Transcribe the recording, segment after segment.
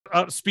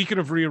speaking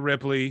of Rhea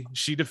Ripley,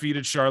 she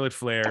defeated Charlotte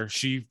Flair.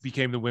 She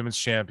became the women's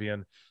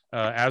champion,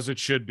 as it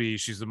should be.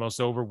 She's the most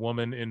over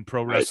woman in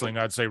pro wrestling,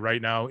 I'd say,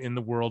 right now in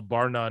the world,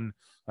 bar none.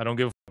 I don't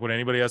give a fuck what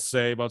anybody has to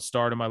say about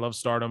Stardom. I love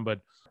Stardom,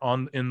 but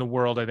in the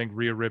world, I think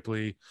Rhea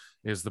Ripley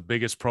is the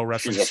biggest pro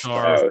wrestling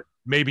star,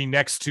 maybe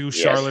next to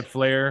Charlotte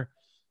Flair,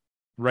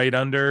 right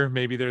under.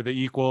 Maybe they're the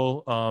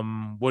equal.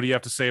 What do you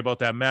have to say about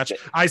that match?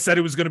 I said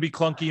it was going to be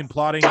clunky and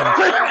plotting, and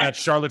that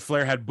Charlotte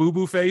Flair had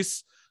boo-boo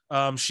face.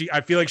 I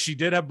feel like she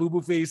did have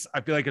boo-boo face.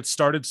 I feel like it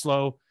started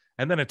slow,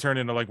 and then it turned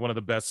into like one of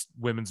the best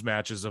women's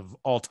matches of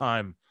all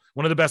time.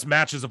 One of the best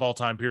matches of all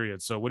time,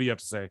 period. So what do you have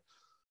to say?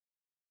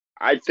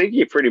 I think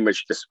you pretty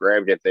much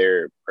described it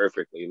there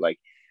perfectly. Like,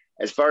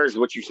 as far as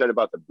what you said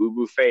about the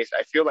boo-boo face,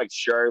 I feel like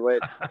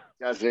Charlotte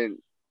doesn't,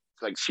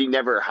 like, she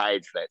never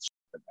hides that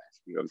shit the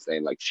best. You know what I'm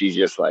saying? Like, she's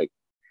just like,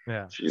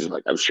 she's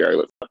like, I'm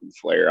Charlotte fucking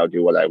Flair. I'll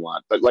do what I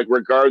want. But, like,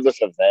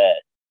 regardless of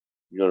that,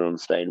 you know what I'm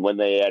saying? When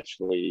they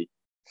actually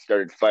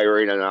started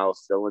firing on all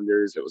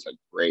cylinders, it was a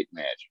great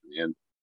match, man.